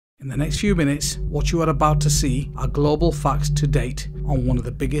In the next few minutes, what you are about to see are global facts to date on one of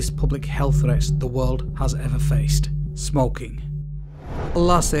the biggest public health threats the world has ever faced: smoking.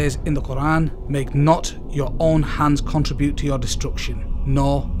 Allah says in the Quran, "Make not your own hands contribute to your destruction,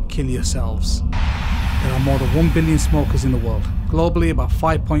 nor kill yourselves." There are more than 1 billion smokers in the world. Globally, about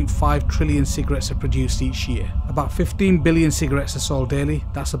 5.5 trillion cigarettes are produced each year. About 15 billion cigarettes are sold daily.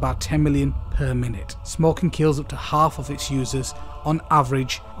 That's about 10 million per minute. Smoking kills up to half of its users, on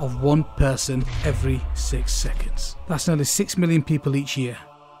average of one person every 6 seconds. That's nearly 6 million people each year.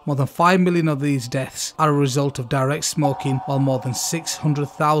 More than 5 million of these deaths are a result of direct smoking, while more than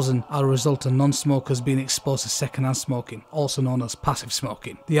 600,000 are a result of non-smokers being exposed to secondhand smoking, also known as passive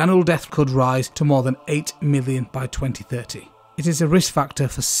smoking. The annual death could rise to more than 8 million by 2030. It is a risk factor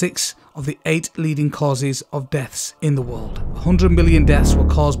for 6 of the 8 leading causes of deaths in the world. 100 million deaths were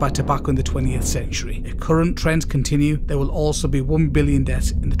caused by tobacco in the 20th century. If current trends continue, there will also be 1 billion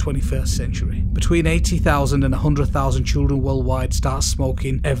deaths in the 21st century. Between 80,000 and 100,000 children worldwide start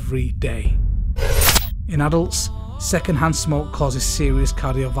smoking every day. In adults, secondhand smoke causes serious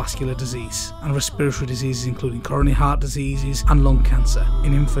cardiovascular disease and respiratory diseases including coronary heart diseases and lung cancer.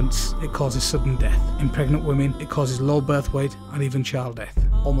 In infants, it causes sudden death. In pregnant women, it causes low birth weight and even child death.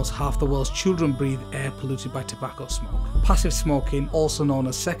 Almost half the world's children breathe air polluted by tobacco smoke. Passive smoking, also known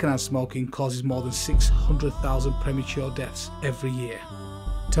as secondhand smoking, causes more than 600,000 premature deaths every year.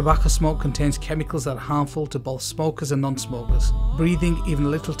 Tobacco smoke contains chemicals that are harmful to both smokers and non-smokers. Breathing even a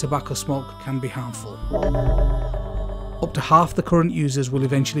little tobacco smoke can be harmful. Up to half the current users will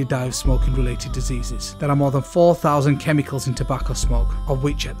eventually die of smoking-related diseases. There are more than 4,000 chemicals in tobacco smoke, of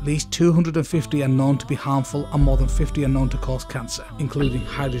which at least 250 are known to be harmful and more than 50 are known to cause cancer, including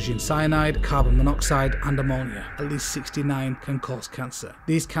hydrogen cyanide, carbon monoxide and ammonia. At least 69 can cause cancer.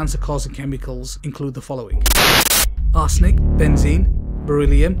 These cancer-causing chemicals include the following: arsenic, benzene,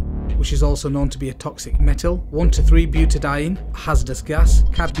 beryllium, which is also known to be a toxic metal, 1,2,3-butadiene, a hazardous gas,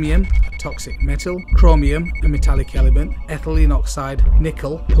 cadmium, a toxic metal, chromium, a metallic element, ethylene oxide,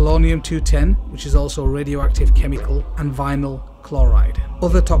 nickel, polonium-210, which is also a radioactive chemical, and vinyl chloride.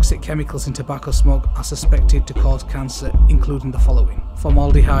 Other toxic chemicals in tobacco smoke are suspected to cause cancer, including the following: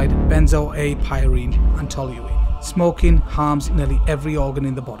 formaldehyde, benzo-A-pyrene, and toluene. Smoking harms nearly every organ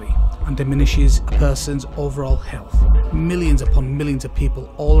in the body and diminishes a person's overall health. Millions upon millions of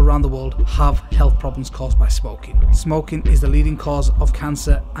people all around the world have health problems caused by smoking. Smoking is the leading cause of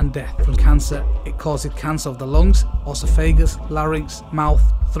cancer and death. From cancer, it causes cancer of the lungs, esophagus, larynx, mouth,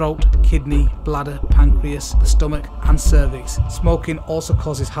 throat, kidney, bladder, pancreas, the stomach and cervix. Smoking also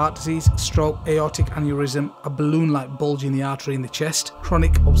causes heart disease, stroke, aortic aneurysm, a balloon-like bulge in the artery in the chest,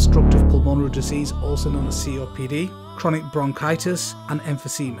 chronic obstructive pulmonary disease, also known as COPD, chronic bronchitis and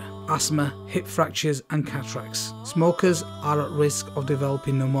emphysema, asthma, hip fractures and cataracts. Smokers are at risk of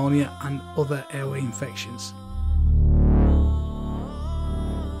developing pneumonia and other airway infections.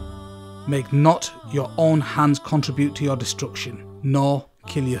 Make not your own hands contribute to your destruction, nor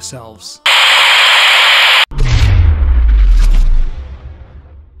kill yourselves.